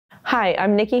Hi,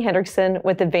 I'm Nikki Hendrickson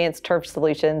with Advanced Turf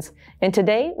Solutions, and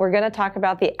today we're going to talk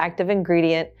about the active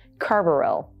ingredient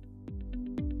Carbaryl.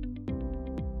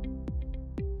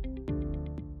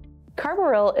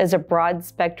 Carbaryl is a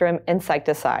broad-spectrum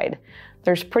insecticide.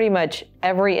 There's pretty much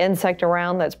every insect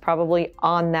around that's probably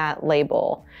on that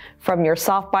label. From your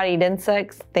soft-bodied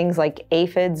insects, things like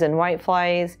aphids and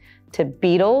whiteflies, to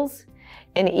beetles,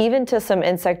 and even to some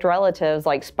insect relatives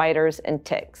like spiders and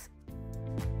ticks.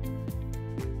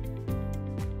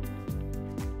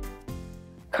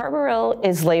 Carbaryl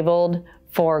is labeled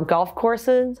for golf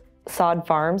courses, sod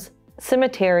farms,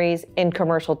 cemeteries, and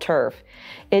commercial turf.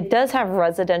 It does have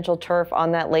residential turf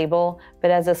on that label, but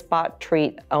as a spot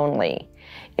treat only.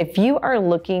 If you are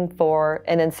looking for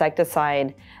an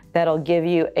insecticide that'll give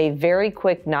you a very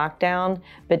quick knockdown,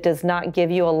 but does not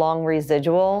give you a long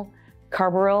residual,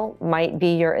 Carbaryl might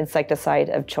be your insecticide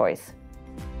of choice.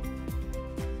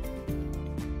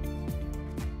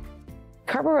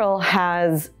 Carbaryl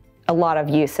has a lot of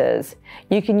uses.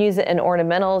 You can use it in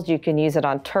ornamentals, you can use it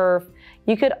on turf,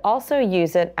 you could also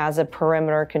use it as a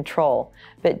perimeter control,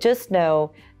 but just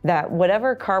know that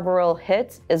whatever Carbaryl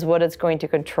hits is what it's going to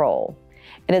control.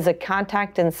 It is a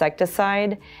contact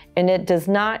insecticide, and it does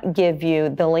not give you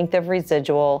the length of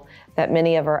residual that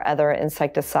many of our other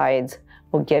insecticides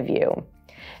will give you.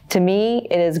 To me,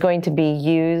 it is going to be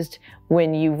used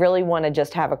when you really want to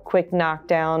just have a quick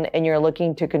knockdown and you're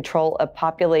looking to control a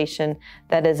population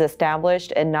that is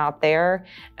established and not there,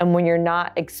 and when you're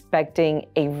not expecting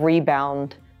a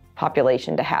rebound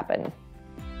population to happen.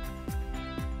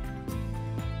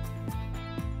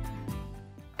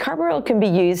 Carbaryl can be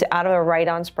used out of a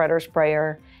ride-on spreader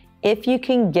sprayer if you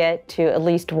can get to at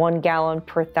least 1 gallon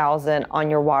per 1,000 on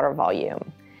your water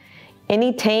volume.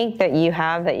 Any tank that you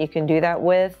have that you can do that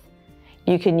with,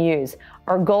 you can use.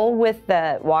 Our goal with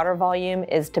the water volume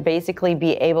is to basically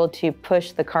be able to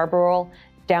push the Carbaryl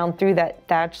down through that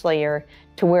thatch layer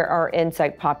to where our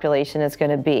insect population is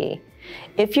going to be.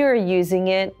 If you're using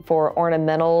it for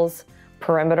ornamentals,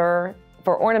 perimeter,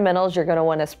 for ornamentals you're going to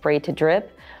want to spray to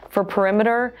drip. For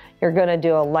perimeter, you're going to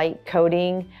do a light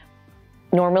coating.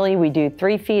 Normally we do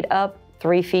 3 feet up,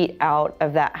 3 feet out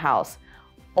of that house.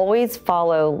 Always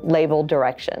follow label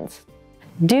directions.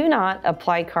 Do not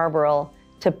apply Carbaryl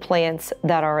to plants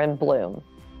that are in bloom.